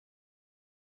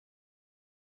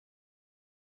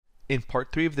In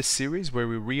part 3 of this series where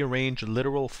we rearrange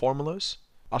literal formulas,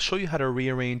 I'll show you how to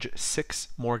rearrange 6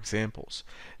 more examples.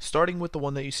 Starting with the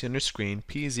one that you see on your screen,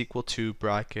 P is equal to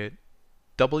bracket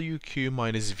WQ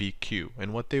minus VQ,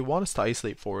 and what they want us to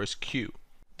isolate for is Q.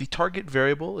 The target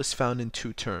variable is found in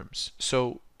 2 terms,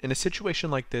 so in a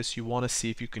situation like this you want to see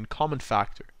if you can common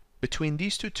factor. Between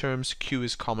these 2 terms, Q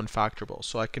is common factorable,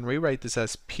 so I can rewrite this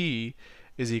as P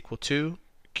is equal to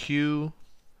Q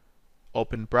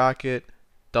open bracket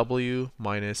W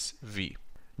minus V.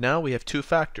 Now we have 2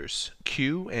 factors,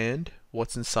 Q and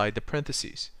what's inside the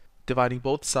parentheses. Dividing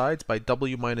both sides by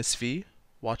W minus V,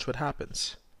 watch what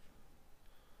happens.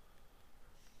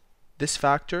 This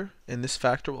factor and this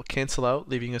factor will cancel out,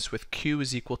 leaving us with Q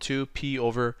is equal to P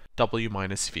over W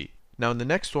minus V. Now in the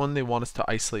next one, they want us to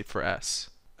isolate for S.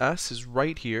 S is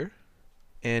right here,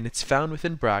 and it's found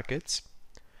within brackets.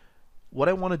 What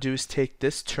I want to do is take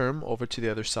this term over to the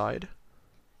other side,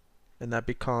 and that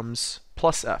becomes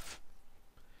plus F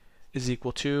is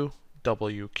equal to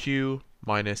WQ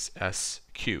minus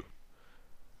SQ.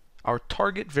 Our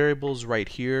target variable is right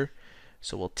here,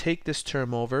 so we'll take this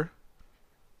term over.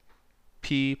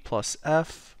 P plus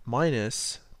F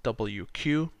minus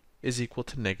WQ is equal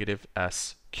to negative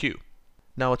SQ.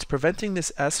 Now what's preventing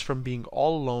this S from being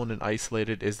all alone and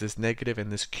isolated is this negative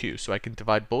and this Q, so I can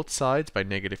divide both sides by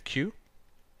negative Q.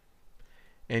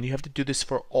 And you have to do this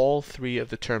for all 3 of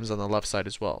the terms on the left side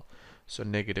as well. So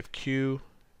negative Q,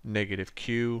 and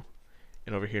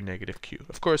over here negative Q.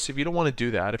 Of course, if you don't want to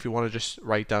do that, if you want to just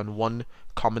write down one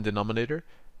common denominator,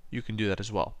 you can do that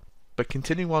as well. But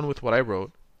continuing on with what I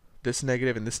wrote, this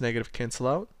negative and this negative cancel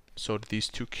out, so do these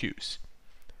 2 Q's,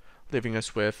 leaving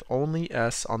us with only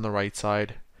S on the right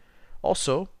side.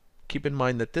 Also, keep in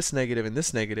mind that this negative and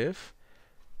this negative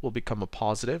will become a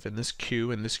positive, and this Q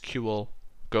will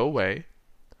go away,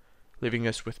 leaving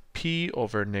us with P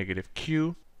over negative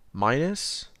Q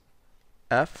minus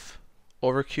F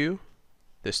over Q,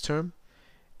 this term,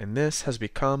 and this has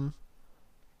become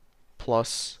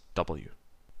plus W.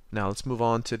 Now let's move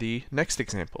on to the next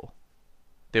example.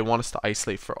 They want us to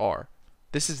isolate for R.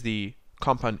 This is the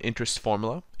compound interest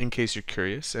formula, in case you're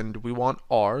curious, and we want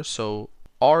R, so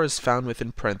R is found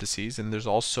within parentheses, and there's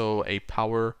also a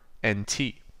power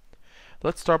NT.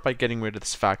 Let's start by getting rid of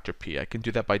this factor P. I can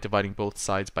do that by dividing both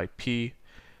sides by P,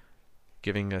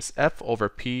 giving us F over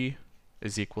P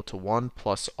is equal to 1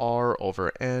 plus R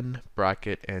over N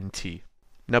bracket NT.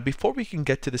 Now before we can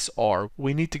get to this R,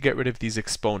 we need to get rid of these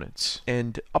exponents.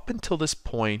 And up until this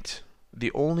point,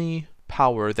 the only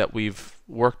power that we've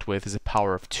worked with is a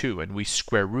power of 2, and we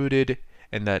square rooted,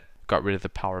 and that got rid of the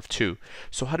power of 2.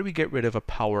 So how do we get rid of a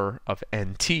power of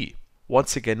NT?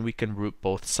 Once again, we can root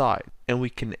both sides, and we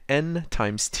can N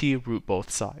times T root both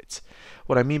sides.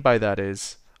 What I mean by that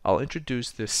is, I'll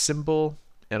introduce this symbol,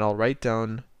 and I'll write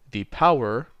down the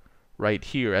power right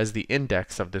here as the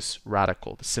index of this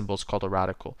radical. The symbol is called a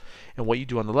radical. And what you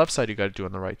do on the left side, you got to do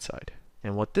on the right side.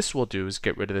 And what this will do is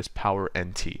get rid of this power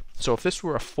NT. So if this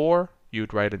were a 4,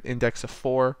 you'd write an index of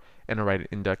 4 and write an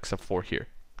index of 4 here,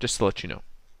 just to let you know.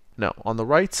 Now, on the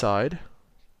right side,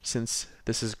 since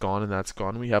this is gone and that's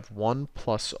gone, we have 1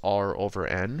 plus R over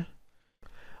N.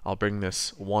 I'll bring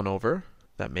this 1 over.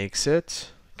 That makes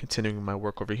it, continuing my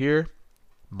work over here,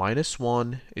 minus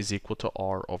 1 is equal to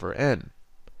R over N.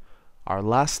 Our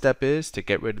last step is to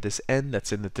get rid of this N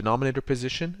that's in the denominator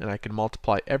position, and I can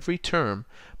multiply every term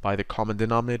by the common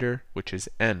denominator, which is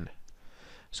N.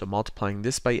 So multiplying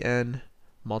this by N,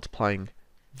 multiplying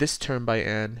this term by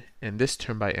N, and this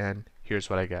term by N, here's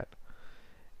what I get.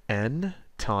 N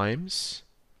times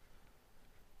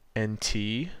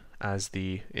NT as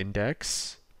the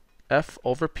index, F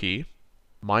over P,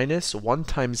 minus 1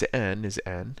 times N is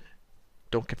N.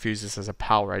 Don't confuse this as a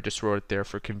power, I just wrote it there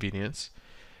for convenience,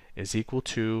 is equal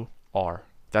to R.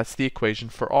 That's the equation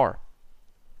for R.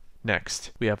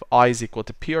 Next, we have I is equal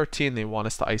to PRT, and they want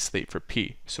us to isolate for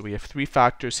P. So we have 3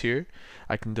 factors here.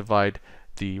 I can divide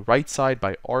the right side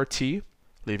by RT,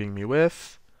 leaving me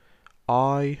with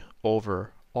I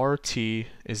over RT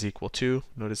is equal to,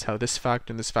 notice how this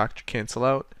factor and this factor cancel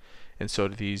out, and so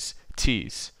do these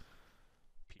T's.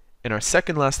 In our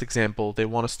second last example, they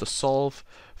want us to solve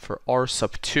for R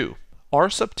sub 2. R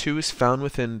sub 2 is found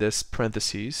within this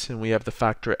parentheses, and we have the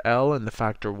factor L and the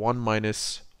factor 1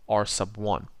 minus R sub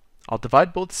 1. I'll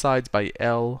divide both sides by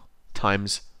L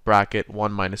times bracket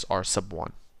 1 minus R sub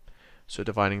 1. So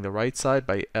dividing the right side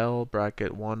by L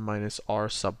bracket 1 minus R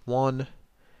sub 1,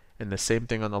 and the same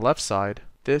thing on the left side.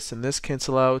 This and this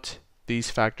cancel out,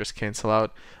 these factors cancel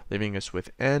out, leaving us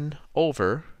with N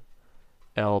over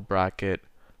L bracket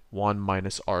 1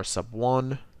 minus R sub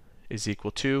 1 is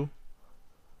equal to,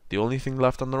 the only thing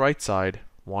left on the right side,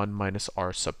 1 minus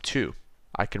r sub 2.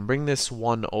 I can bring this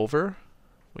 1 over.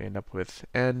 We end up with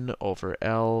n over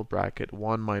L bracket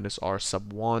 1 minus r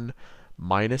sub 1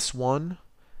 minus 1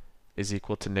 is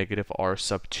equal to negative r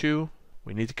sub 2.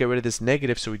 We need to get rid of this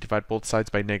negative, so we divide both sides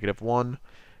by negative 1.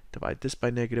 Divide this by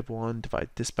negative 1, divide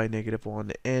this by negative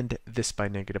 1, and this by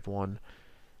negative 1.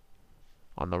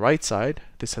 On the right side,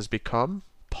 this has become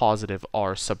positive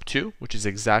r sub 2, which is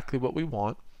exactly what we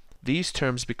want. These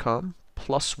terms become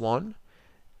plus 1,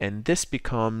 and this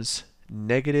becomes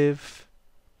negative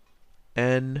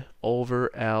n over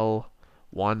L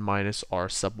 1 minus r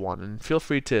sub 1. And feel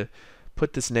free to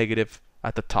put this negative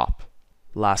at the top.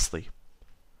 Lastly,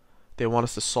 they want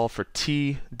us to solve for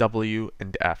t, w,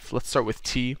 and f. Let's start with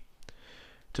t.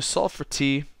 To solve for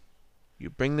t, you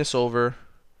bring this over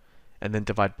and then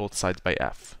divide both sides by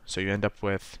f. So you end up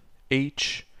with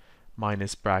h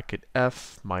minus bracket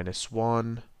f minus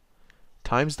 1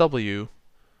 times w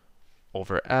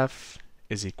over f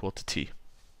is equal to t.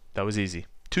 That was easy.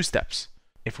 2 steps.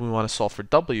 If we want to solve for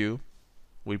w,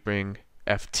 we bring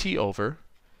ft over.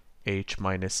 H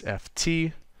minus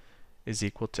ft is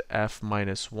equal to f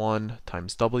minus 1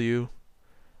 times w,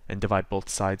 and divide both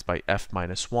sides by f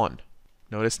minus 1.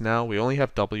 Notice now we only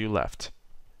have w left.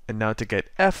 And now to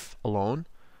get f alone,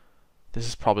 this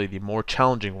is probably the more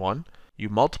challenging one. You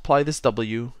multiply this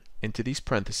w into these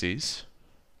parentheses.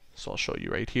 So I'll show you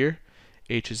right here.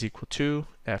 H is equal to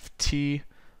ft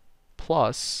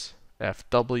plus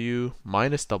fw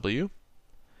minus w.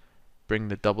 Bring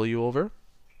the w over.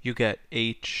 You get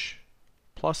h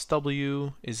plus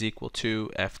w is equal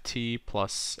to ft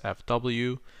plus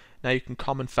fw. Now you can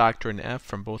common factor an f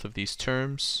from both of these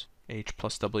terms. H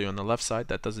plus w on the left side,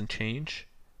 that doesn't change.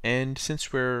 And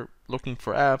since we're looking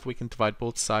for f, we can divide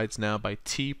both sides now by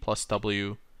t plus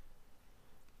w.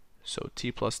 So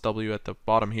t plus w at the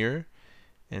bottom here,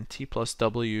 and t plus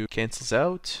w cancels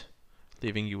out,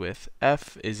 leaving you with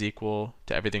f is equal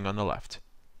to everything on the left.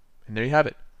 And there you have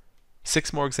it.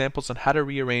 6 more examples on how to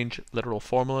rearrange literal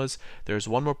formulas. There's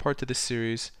one more part to this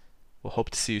series. We'll hope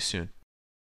to see you soon.